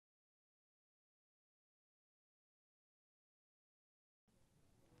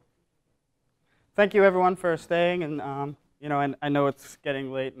thank you everyone for staying, and and I know it's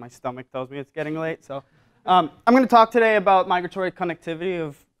getting late. My stomach tells me it's getting late, so I'm going to talk today about migratory connectivity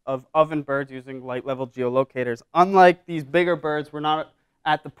of ovenbirds using light-level geolocators. Unlike these bigger birds, we're not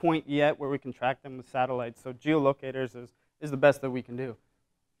at the point yet where we can track them with satellites, so geolocators is the best that we can do.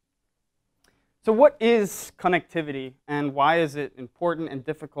 So what is connectivity, and why is it important and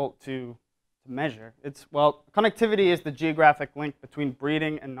difficult to measure? Well, connectivity is the geographic link between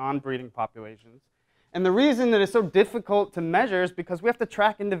breeding and non-breeding populations. And the reason that it's so difficult to measure is because we have to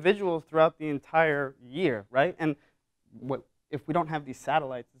track individuals throughout the entire year, right? And if we don't have these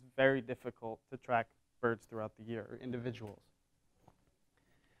satellites, it's very difficult to track birds throughout the year, or individuals.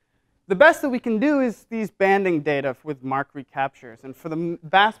 The best that we can do is these banding data with mark recaptures. And for the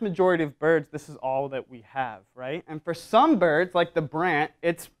vast majority of birds, this is all that we have, right? And for some birds, like the brant,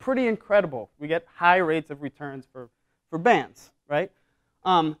 it's pretty incredible. We get high rates of returns for bands, right?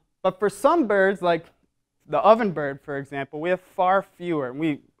 But for some birds, like the ovenbird, for example, we have far fewer.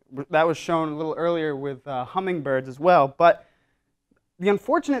 And that was shown a little earlier with hummingbirds as well. But the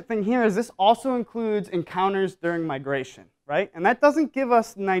unfortunate thing here is this also includes encounters during migration, right? And that doesn't give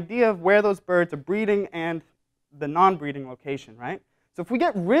us an idea of where those birds are breeding and the non-breeding location, right? So if we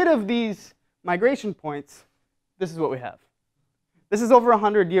get rid of these migration points, this is what we have. This is over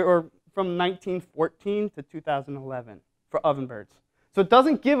 100 years, or from 1914 to 2011 for ovenbirds. So it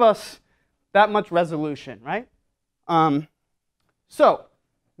doesn't give us that much resolution, right? So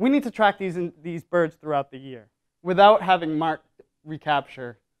we need to track these birds throughout the year without having marked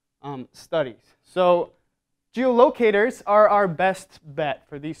recapture studies. So geolocators are our best bet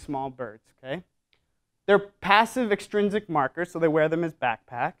for these small birds, okay? They're passive extrinsic markers, so they wear them as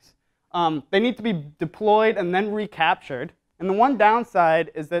backpacks. They need to be deployed and then recaptured. And the one downside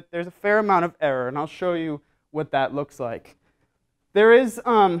is that there's a fair amount of error, and I'll show you what that looks like. There is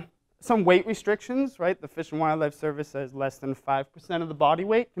some weight restrictions, right? The Fish and Wildlife Service says less than 5% of the body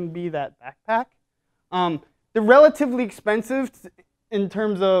weight can be that backpack. They're relatively expensive in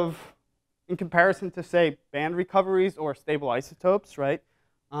comparison to, say, band recoveries or stable isotopes, right?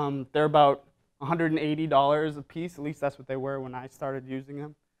 They're about $180 a piece, at least that's what they were when I started using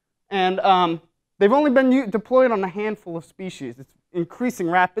them. And they've only been deployed on a handful of species. It's increasing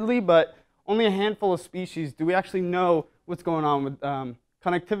rapidly, but only a handful of species do we actually know what's going on with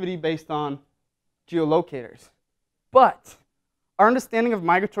connectivity based on geolocators. But our understanding of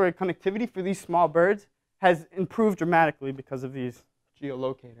migratory connectivity for these small birds has improved dramatically because of these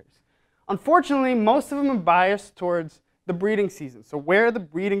geolocators. Unfortunately, most of them are biased towards the breeding season. So where are the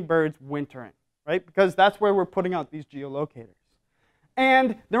breeding birds wintering, right? Because that's where we're putting out these geolocators.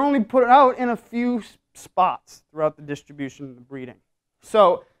 And they're only put out in a few spots throughout the distribution of the breeding.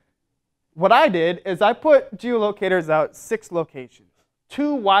 So what I did is I put geolocators out 6 locations,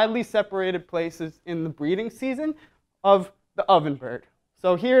 2 widely separated places in the breeding season of the ovenbird.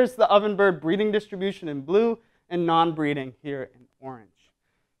 So here's the ovenbird breeding distribution in blue and non-breeding here in orange.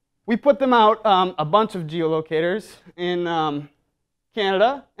 We put them out a bunch of geolocators in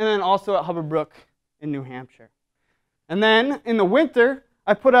Canada and then also at Hubbard Brook in New Hampshire. And then in the winter,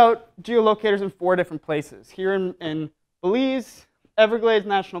 I put out geolocators in 4 different places. Here in Belize, Everglades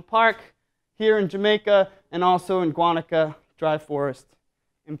National Park, here in Jamaica, and also in Guanica Dry Forest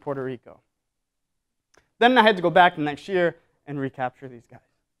in Puerto Rico. Then I had to go back the next year and recapture these guys.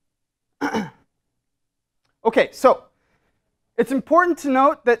 Okay, so it's important to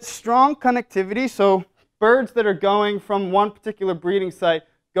note that strong connectivity, so birds that are going from one particular breeding site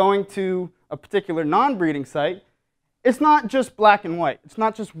going to a particular non-breeding site, it's not just black and white. It's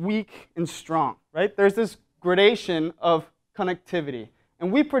not just weak and strong, right? There's this gradation of connectivity.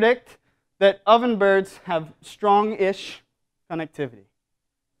 And we predict that ovenbirds have strong-ish connectivity.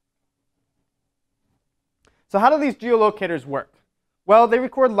 So how do these geolocators work? Well, they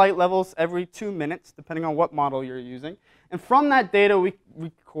record light levels every 2 minutes, depending on what model you're using. And from that data, we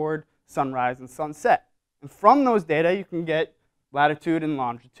record sunrise and sunset. And from those data, you can get latitude and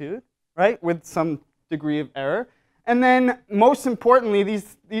longitude, right, with some degree of error. And then, most importantly,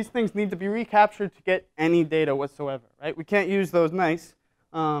 these things need to be recaptured to get any data whatsoever, right? We can't use those nice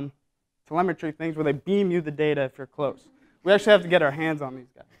telemetry things where they beam you the data if you're close. We actually have to get our hands on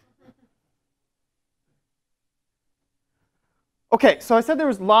these guys. Okay, so I said there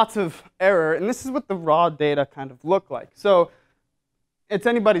was lots of error, and this is what the raw data kind of look like. So it's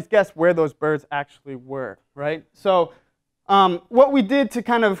anybody's guess where those birds actually were, right? So what we did to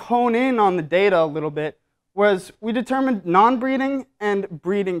kind of hone in on the data a little bit was we determined non-breeding and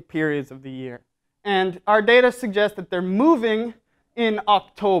breeding periods of the year. And our data suggests that they're moving in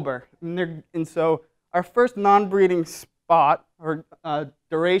October. And so our first non-breeding spot spot or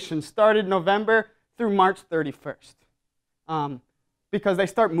duration started November through March 31st because they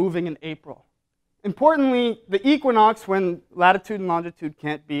start moving in April. Importantly, the equinox, when latitude and longitude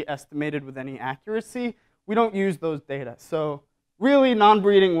can't be estimated with any accuracy, we don't use those data. So really,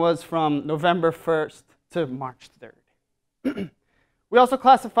 non-breeding was from November 1st to March 3rd. We also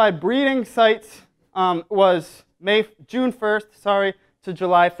classified breeding sites was June 1st, to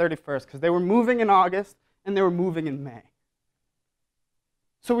July 31st, because they were moving in August and they were moving in May.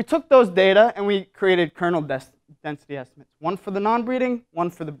 So we took those data and we created kernel density estimates, one for the non-breeding, one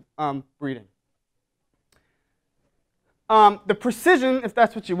for the breeding. The precision, if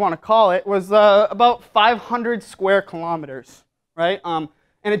that's what you want to call it, was about 500 square kilometers, right? And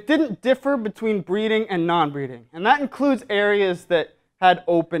it didn't differ between breeding and non-breeding. And that includes areas that had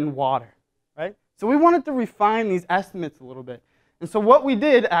open water, right? So we wanted to refine these estimates a little bit. And so what we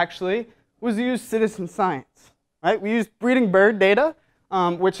did, actually, was use citizen science, right? We used breeding bird data,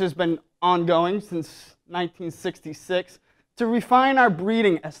 which has been ongoing since 1966, to refine our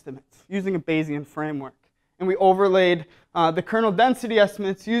breeding estimates using a Bayesian framework. And we overlaid the kernel density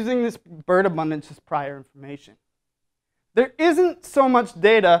estimates using this bird abundance as prior information. There isn't so much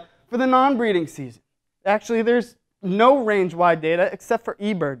data for the non-breeding season. Actually, there's no range-wide data except for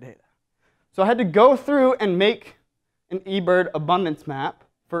eBird data. So I had to go through and make an eBird abundance map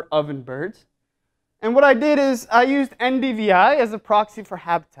for Ovenbirds. And what I did is I used NDVI as a proxy for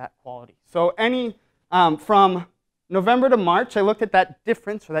habitat quality. So from November to March, I looked at that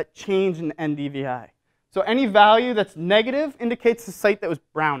difference or that change in NDVI. So any value that's negative indicates a site that was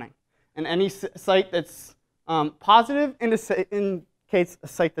browning. And any site that's positive indicates a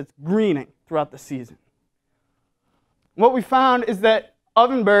site that's greening throughout the season. What we found is that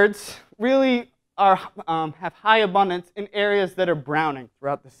Ovenbirds really have high abundance in areas that are browning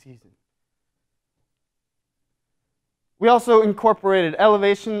throughout the season. We also incorporated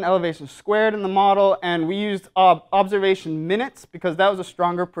elevation squared in the model, and we used observation minutes because that was a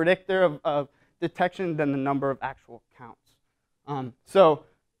stronger predictor of detection than the number of actual counts. So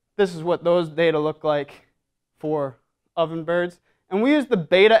this is what those data look like for Ovenbirds. And we used the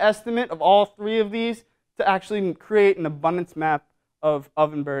beta estimate of all three of these to actually create an abundance map of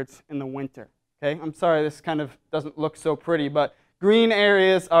Ovenbirds in the winter. Okay? I'm sorry, this kind of doesn't look so pretty, but green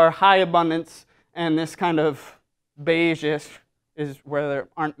areas are high abundance, and this kind of beige-ish is where there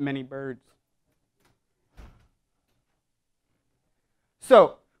aren't many birds.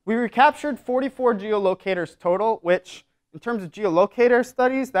 So we recaptured 44 geolocators total, which in terms of geolocator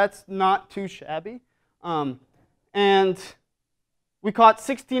studies, that's not too shabby. And we caught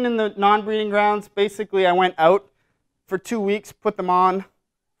 16 in the non-breeding grounds. Basically, I went out for 2 weeks, put them on,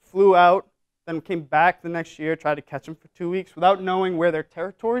 flew out, then came back the next year, tried to catch them for 2 weeks without knowing where their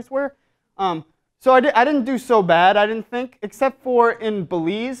territories were. So I didn't do so bad, I didn't think, except for in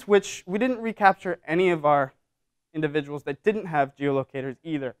Belize, which we didn't recapture any of our individuals that didn't have geolocators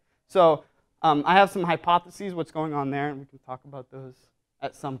either. So I have some hypotheses what's going on there, and we can talk about those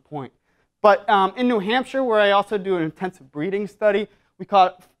at some point. But in New Hampshire, where I also do an intensive breeding study, we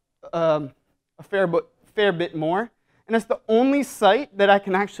caught a fair bit more. And it's the only site that I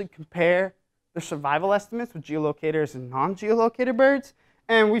can actually compare the survival estimates with geolocators and non-geolocated birds.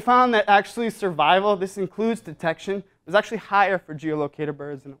 And we found that actually survival, this includes detection, was actually higher for geolocated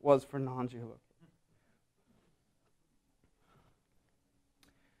birds than it was for non-geolocated.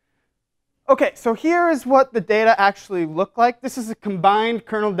 Okay, so here is what the data actually look like. This is a combined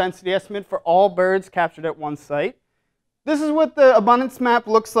kernel density estimate for all birds captured at one site. This is what the abundance map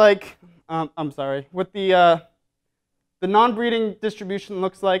looks like. What the non-breeding distribution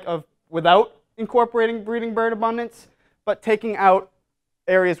looks like without incorporating breeding bird abundance, but taking out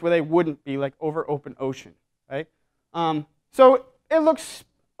areas where they wouldn't be, like over open ocean, right? So it looks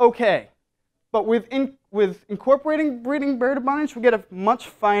okay. But with incorporating breeding bird abundance, we get a much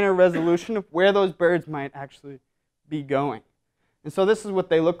finer resolution of where those birds might actually be going. And so this is what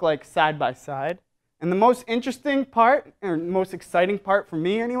they look like side by side. And the most interesting part, or most exciting part for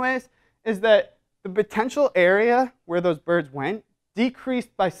me anyways, is that the potential area where those birds went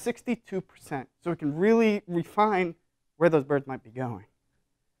decreased by 62%. So we can really refine where those birds might be going,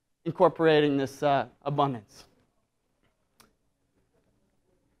 incorporating this abundance.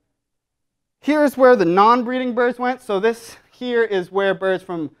 Here's where the non-breeding birds went. So this here is where birds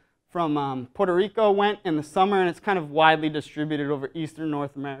from Puerto Rico went in the summer, and it's kind of widely distributed over eastern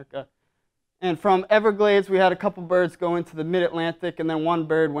North America. And from Everglades, we had a couple birds go into the mid-Atlantic, and then one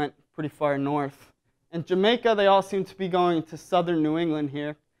bird went pretty far north. In Jamaica, they all seem to be going to southern New England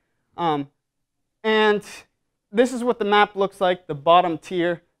here. And this is what the map looks like, the bottom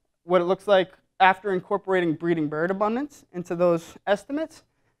tier. What it looks like after incorporating breeding bird abundance into those estimates.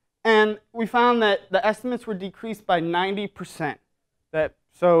 And we found that the estimates were decreased by 90%.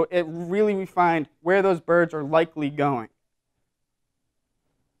 So it really refined where those birds are likely going.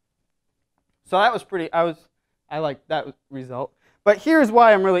 So that was pretty, I liked that result. But here's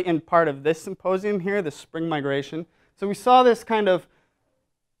why I'm really in part of this symposium here, the spring migration. So we saw this kind of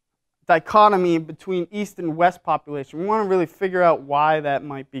dichotomy between east and west population. We want to really figure out why that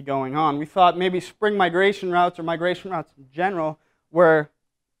might be going on. We thought maybe spring migration routes or migration routes in general were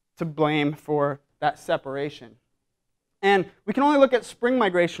to blame for that separation. And we can only look at spring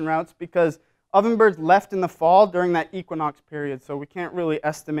migration routes because ovenbirds left in the fall during that equinox period, so we can't really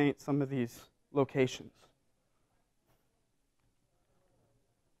estimate some of these locations.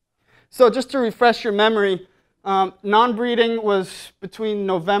 So just to refresh your memory, non-breeding was between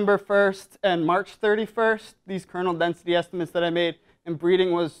November 1st and March 31st, these kernel density estimates that I made, and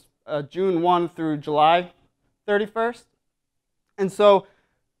breeding was June 1 through July 31st. And so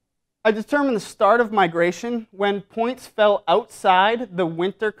I determined the start of migration when points fell outside the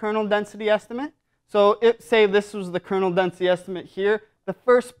winter kernel density estimate. So say this was the kernel density estimate here, the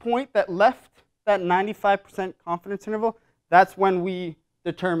first point that left that 95% confidence interval, that's when we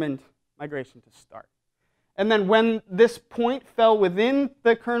determined migration to start. And then when this point fell within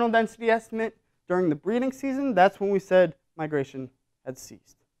the kernel density estimate during the breeding season, that's when we said migration had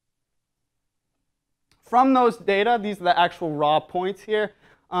ceased. From those data, these are the actual raw points here,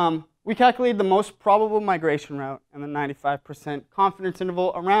 we calculated the most probable migration route and the 95% confidence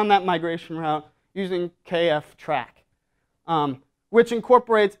interval around that migration route using KF track, which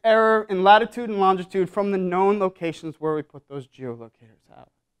incorporates error in latitude and longitude from the known locations where we put those geolocators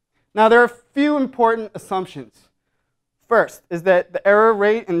out. Now, there are a few important assumptions. First is that the error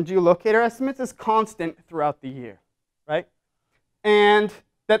rate in geolocator estimates is constant throughout the year, right? And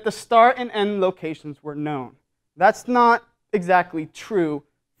that the start and end locations were known. That's not exactly true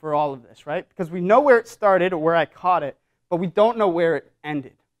for all of this, right? Because we know where it started or where I caught it, but we don't know where it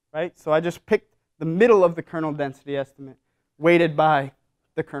ended, right? So I just picked the middle of the kernel density estimate, weighted by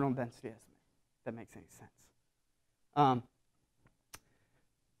the kernel density estimate, if that makes any sense.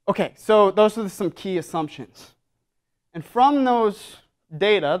 Okay, so those are some key assumptions. And from those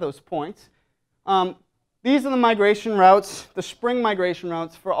data, those points, these are the migration routes, the spring migration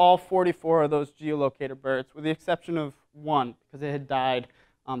routes for all 44 of those geolocator birds, with the exception of one, because it had died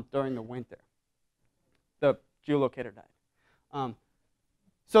during the winter. The geolocator died.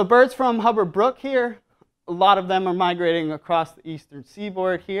 So birds from Hubbard Brook here, a lot of them are migrating across the eastern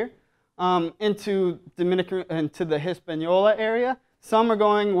seaboard here into the Hispaniola area. Some are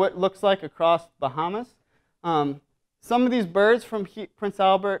going what looks like across Bahamas. Some of these birds from Prince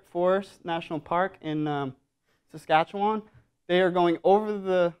Albert Forest National Park in Saskatchewan, they are going over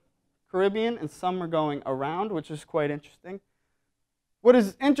the Caribbean, and some are going around, which is quite interesting. What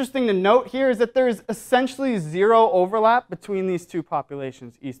is interesting to note here is that there is essentially zero overlap between these two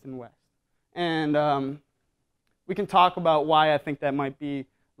populations, east and west. And we can talk about why I think that might be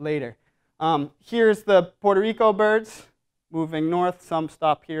later. Here's the Puerto Rico birds moving north. Some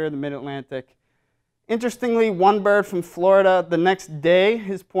stop here in the mid-Atlantic. Interestingly, one bird from Florida, the next day,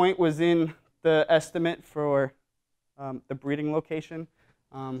 his point was in the estimate for the breeding location.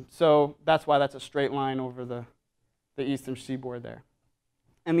 So that's why that's a straight line over the eastern seaboard there.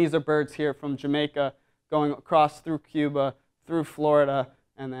 And these are birds here from Jamaica going across through Cuba, through Florida,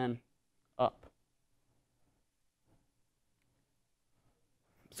 and then up.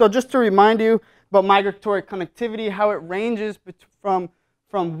 So just to remind you about migratory connectivity, how it ranges from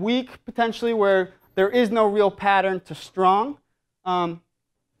weak, potentially, where there is no real pattern, to strong. I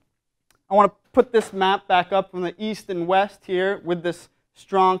want to put this map back up from the east and west here with this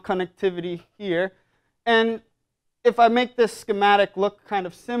strong connectivity here. And if I make this schematic look kind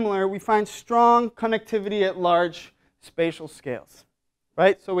of similar, we find strong connectivity at large spatial scales,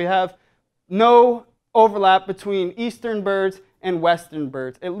 right? So we have no overlap between eastern birds and western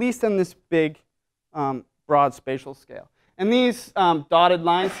birds, at least on this big, broad spatial scale. And these dotted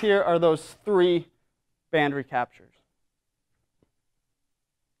lines here are those 3 band recaptures.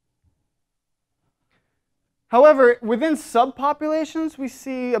 However, within subpopulations, we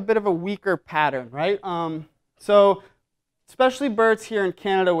see a bit of a weaker pattern, right? So especially birds here in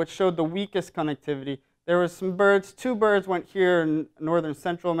Canada, which showed the weakest connectivity. There were some birds, 2 birds went here in northern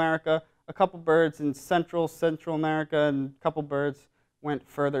Central America, a couple birds in Central America, and a couple birds went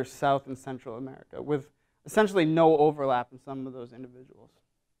further south in Central America, with essentially no overlap in some of those individuals.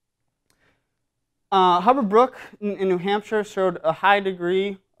 Hubbard Brook in New Hampshire showed a high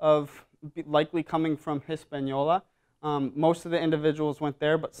degree of likely coming from Hispaniola. Most of the individuals went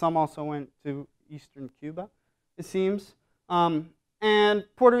there, but some also went to eastern Cuba, it seems. And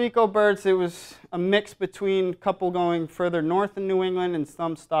Puerto Rico birds, it was a mix between a couple going further north in New England and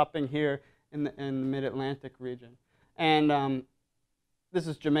some stopping here in the mid-Atlantic region. And this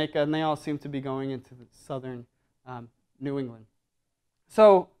is Jamaica, and they all seem to be going into the southern New England.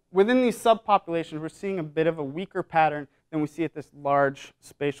 So within these subpopulations, we're seeing a bit of a weaker pattern than we see at this large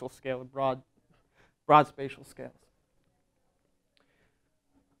spatial scale, broad spatial scales.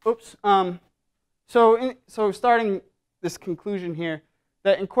 Oops. So starting this conclusion here,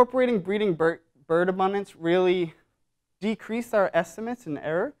 that incorporating breeding bird abundance really decreased our estimates in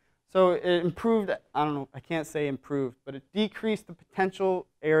error. So it improved, I don't know, I can't say improved, but it decreased the potential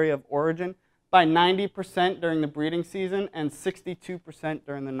area of origin by 90% during the breeding season and 62%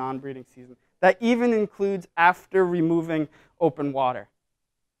 during the non-breeding season. That even includes after removing open water.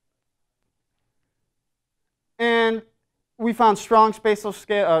 And we found strong spatial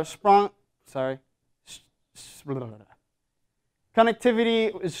scale,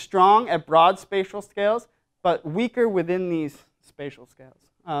 connectivity is strong at broad spatial scales, but weaker within these spatial scales,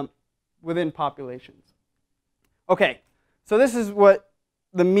 within populations. Okay, so this is what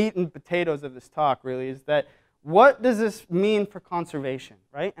the meat and potatoes of this talk really is, that what does this mean for conservation,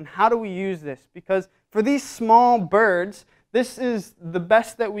 right? And how do we use this? Because for these small birds, this is the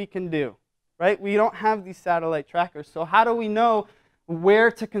best that we can do, right? We don't have these satellite trackers, so how do we know where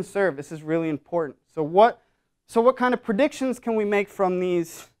to conserve? This is really important. So what kind of predictions can we make from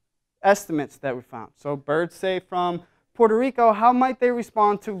these estimates that we found? So birds, say, from Puerto Rico, how might they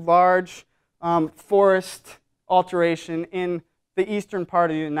respond to large forest alteration in the eastern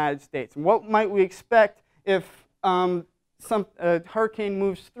part of the United States? And what might we expect if a hurricane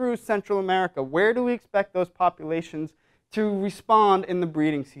moves through Central America? Where do we expect those populations to respond in the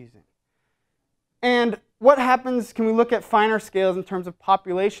breeding season? And what happens, can we look at finer scales in terms of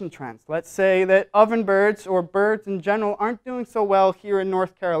population trends? Let's say that ovenbirds or birds in general aren't doing so well here in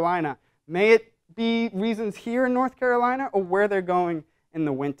North Carolina. May it be reasons here in North Carolina or where they're going in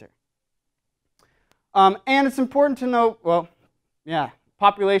the winter? And it's important to note, well, yeah,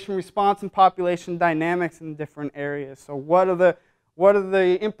 population response and population dynamics in different areas. So what are the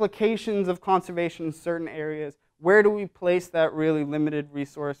implications of conservation in certain areas? Where do we place that really limited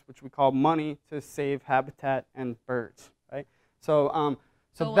resource, which we call money, to save habitat and birds, right? So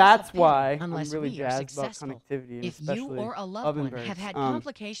that's why I'm really jazzed about connectivity, and especially if you or a loved one have had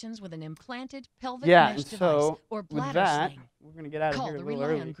complications with an implanted pelvic mesh device or bladder sling, we're going to get out of here a little early. Call the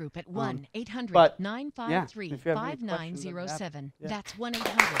Rely On Group at 1-800-953-5907. That's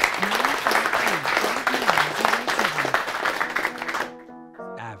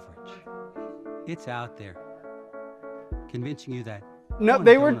 1-800-953-5907. Average. It's out there. Convincing you that no,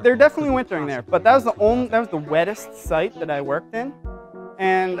 they're definitely wintering there, but that was the wettest site that I worked in,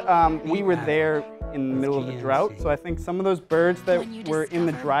 and we were there in the middle of the drought. So I think some of those birds that were in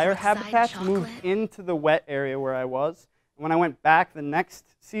the drier habitats moved into the wet area where I was. When I went back the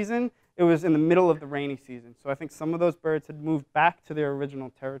next season, it was in the middle of the rainy season. So I think some of those birds had moved back to their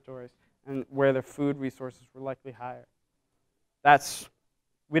original territories and where their food resources were likely higher.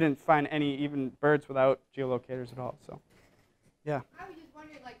 We didn't find any even birds without geolocators at all. So. Yeah. I was just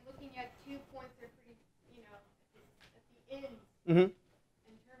wondering, like, looking at 2 points that are pretty, you know, at the end, in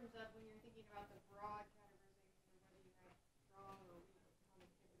terms of when you're thinking about the broad categorization of whether you have strong or weak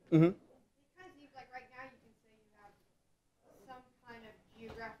connectivity. It kind of seems like right now you can say you have some kind of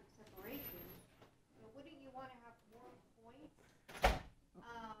geographic separation, but wouldn't you want to have more points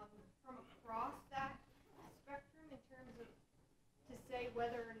from across that spectrum in terms of to say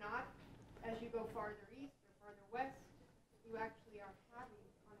whether or not, as you go farther east or farther west, you actually are having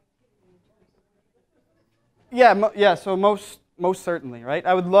connectivity in terms of so most certainly, right?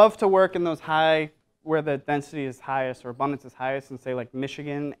 I would love to work in those where the density is highest or abundance is highest in, say, like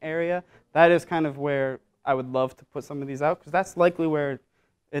Michigan area. That is kind of where I would love to put some of these out, because that's likely where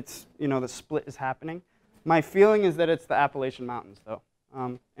it's, the split is happening. My feeling is that it's the Appalachian Mountains, though.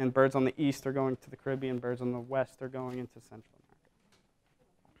 And birds on the east are going to the Caribbean, birds on the west are going into Central America.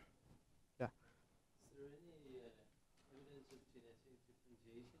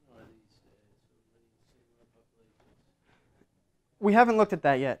 We haven't looked at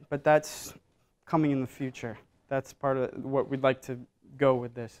that yet, but that's coming in the future. That's part of what we'd like to go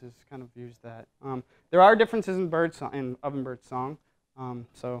with this, is kind of use that. There are differences in Ovenbird song,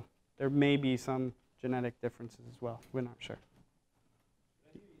 so there may be some genetic differences as well. We're not sure.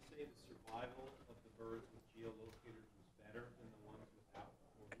 Did you say the survival of the birds with geolocators was better than the ones without?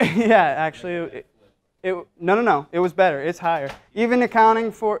 Yeah, actually, no, it was better. It's higher. Even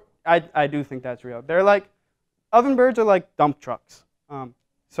accounting for, I do think that's real. They're like Ovenbirds are like dump trucks.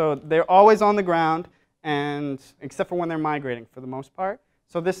 So they're always on the ground, and except for when they're migrating for the most part.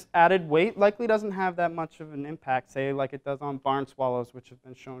 So this added weight likely doesn't have that much of an impact, say like it does on barn swallows, which have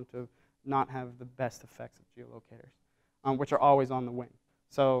been shown to not have the best effects of geolocators, which are always on the wing.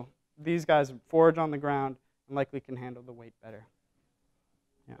 So these guys forage on the ground and likely can handle the weight better.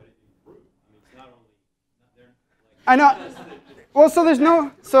 Yeah. But it improved. I mean, it's not only, they're like, I know. Well, so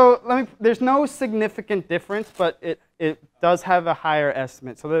there's no significant difference, but it does have a higher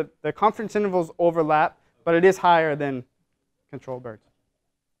estimate. So the confidence intervals overlap, but it is higher than control birds.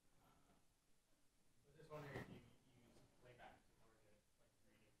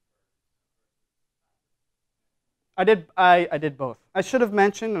 I did both. I should have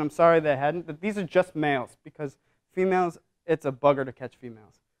mentioned, and I'm sorry that I hadn't, that these are just males, because females, it's a bugger to catch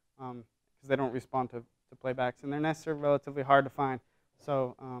females, because they don't respond to playbacks, and their nests are relatively hard to find.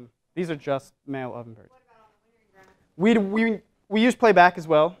 So these are just male Ovenbirds. What about on the wintering ground? We use playback as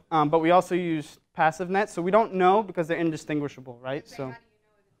well, but we also use passive nets, so we don't know because they're indistinguishable, right? So How do you know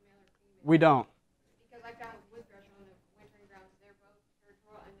if it's male or female? we don't. Because I found with wood thrush on the wintering grounds, they're both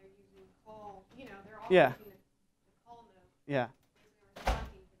territorial and they're using call. You know, they're all Yeah. using the call note. Yeah. Because they're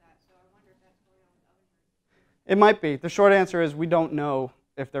responding to that. So I wonder if that's going on with Ovenbirds. It might be. The short answer is we don't know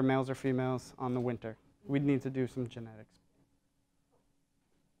if they're males or females on the winter. We'd need to do some genetics.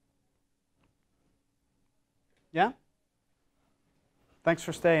 Yeah? Thanks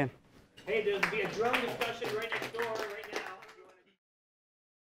for staying. Hey, there'll be a drum discussion right next door.